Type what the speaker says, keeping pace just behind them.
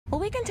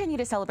we continue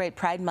to celebrate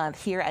Pride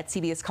Month here at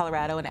CBS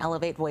Colorado and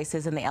elevate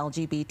voices in the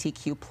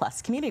LGBTQ plus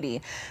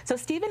community. So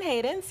Stephen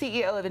Haden,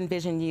 CEO of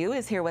Envision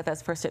is here with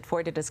us first at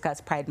 4 to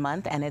discuss Pride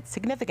Month and its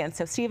significance.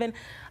 So Stephen,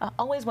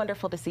 always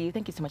wonderful to see you.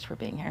 Thank you so much for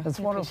being here. It's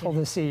wonderful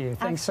to see you.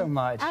 Thanks so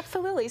much.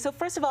 Absolutely. So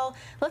first of all,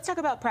 let's talk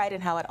about Pride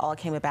and how it all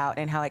came about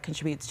and how it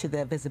contributes to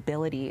the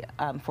visibility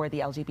for the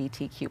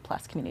LGBTQ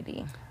plus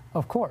community.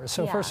 Of course.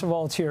 So first of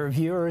all, to your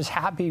viewers,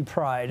 happy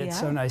Pride. It's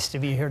so nice to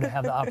be here to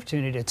have the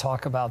opportunity to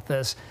talk about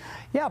this.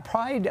 Yeah,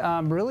 Pride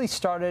really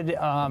started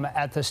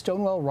at the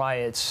Stonewall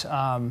riots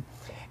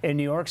in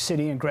New York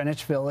City in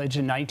Greenwich Village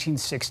in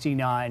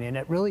 1969, and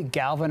it really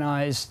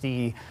galvanized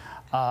the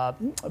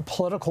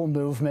political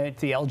movement,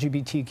 the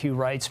LGBTQ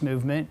rights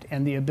movement,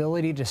 and the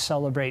ability to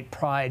celebrate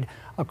Pride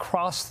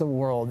across the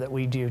world that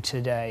we do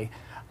today.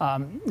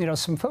 You know,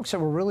 some folks that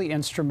were really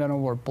instrumental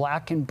were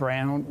Black and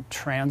brown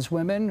trans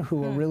women who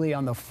were really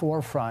on the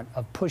forefront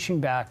of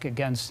pushing back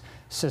against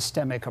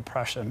systemic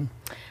oppression.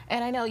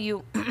 And I know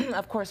you,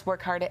 of course,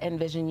 work hard at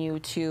Envision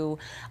to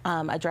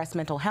address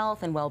mental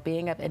health and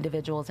well-being of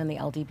individuals in the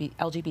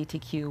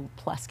LGBTQ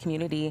plus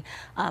community.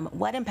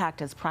 What impact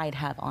does Pride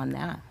have on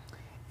that?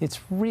 It's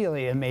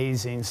really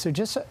amazing. So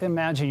just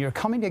imagine you're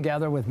coming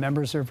together with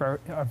members of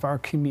our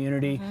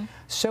community.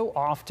 So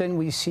often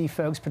we see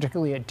folks,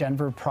 particularly at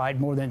Denver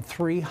Pride, more than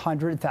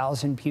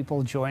 300,000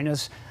 people join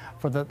us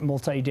for the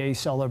multi-day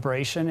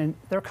celebration. And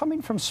they're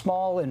coming from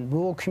small and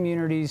rural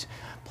communities,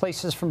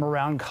 places from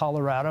around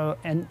Colorado.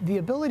 And the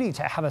ability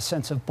to have a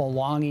sense of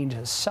belonging,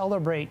 to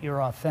celebrate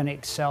your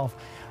authentic self,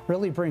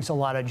 really brings a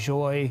lot of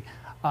joy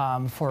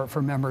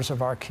for members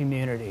of our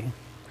community.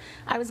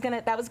 That was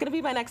gonna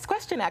be my next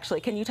question,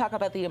 actually. Can you talk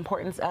about the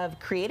importance of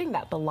creating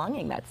that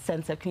belonging, that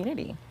sense of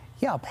community?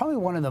 Yeah, probably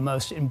one of the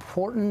most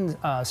important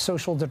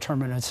social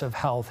determinants of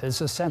health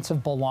is a sense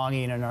of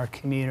belonging in our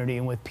community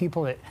and with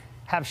people that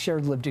have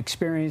shared lived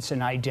experience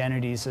and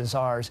identities as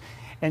ours.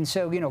 And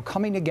so, you know,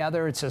 coming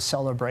together, it's a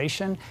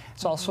celebration.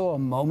 It's also a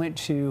moment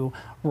to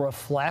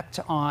reflect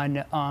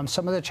on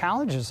some of the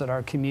challenges that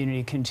our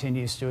community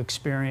continues to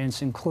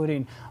experience,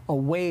 including a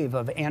wave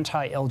of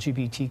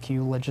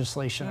anti-LGBTQ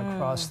legislation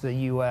across the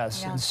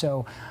U.S. And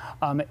so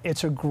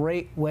it's a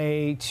great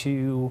way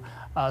to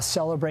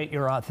celebrate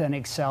your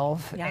authentic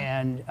self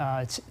and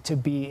to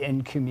be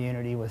in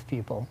community with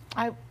people.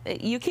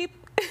 You keep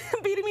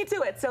beating me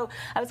to it. So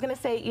I was going to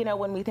say, you know,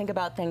 when we think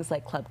about things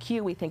like Club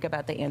Q, we think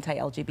about the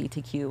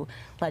anti-LGBTQ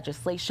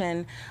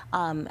legislation.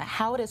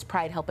 How does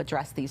Pride help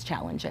address these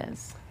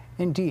challenges?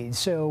 Indeed.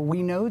 So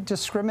we know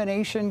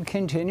discrimination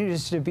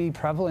continues to be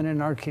prevalent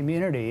in our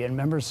community, and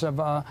members of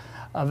the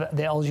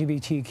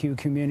LGBTQ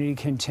community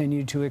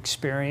continue to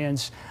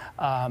experience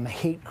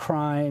hate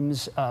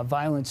crimes,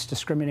 violence,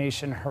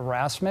 discrimination,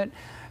 harassment.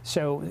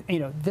 So, you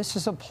know, this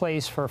is a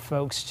place for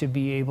folks to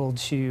be able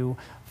to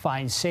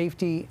find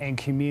safety and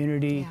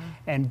community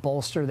and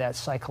bolster that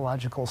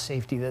psychological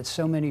safety that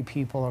so many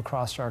people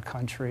across our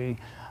country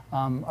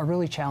are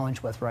really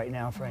challenged with right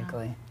now,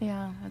 frankly.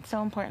 Yeah, it's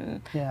so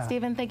important. Yeah.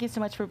 Stephen, thank you so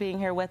much for being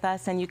here with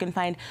us, and you can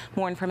find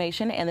more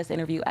information and this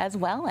interview as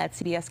well at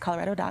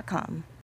cbscolorado.com.